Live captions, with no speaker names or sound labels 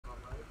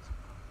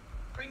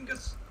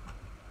fingers.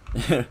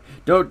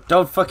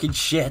 Don't fucking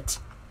shit.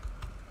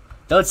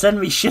 Don't send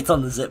me shit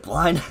on the zip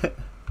line.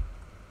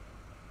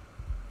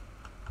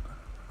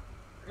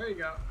 There you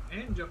go.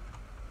 And jump.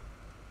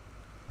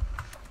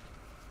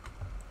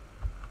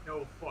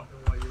 No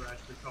fucking way you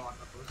actually caught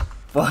those.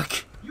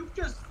 Fuck. You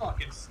just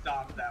fucking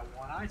stopped that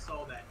one. I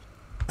saw that.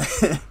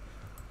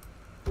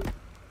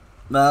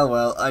 Nah,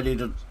 well, I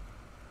needed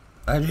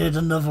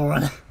another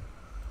one.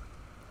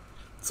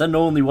 Send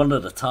only one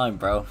at a time,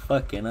 bro.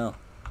 Fucking hell.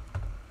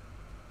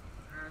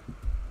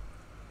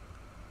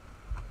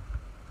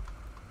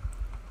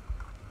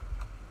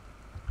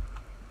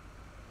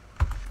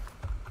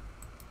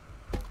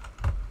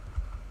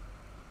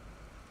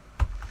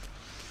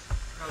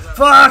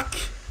 Fuck!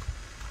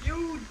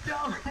 You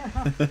dumb.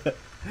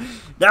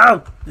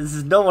 No! This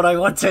is not what I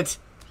wanted!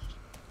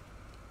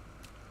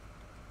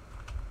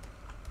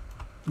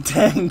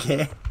 Dang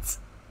it!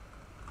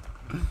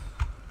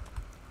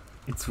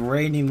 It's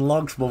raining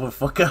logs,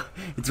 motherfucker!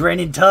 It's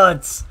raining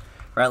turds!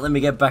 Right, let me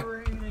get back.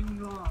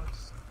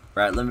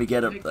 Right, let me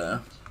get up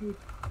there.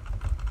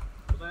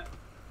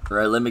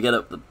 Right, let me get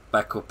up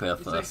back up here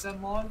first.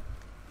 Send log?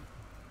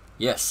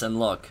 Yes, send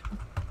log.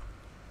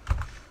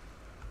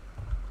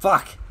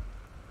 Fuck!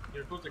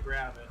 You're supposed to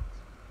grab it.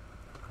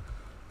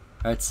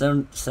 Alright,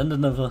 send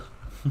another.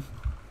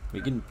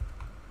 We can.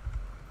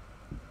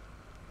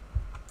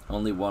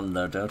 Only one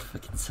though, don't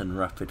fucking send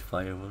rapid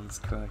fire ones,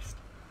 Christ.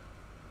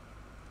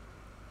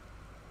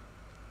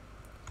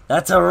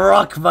 That's a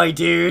rock, my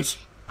dude!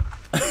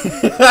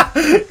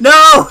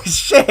 No!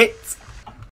 Shit!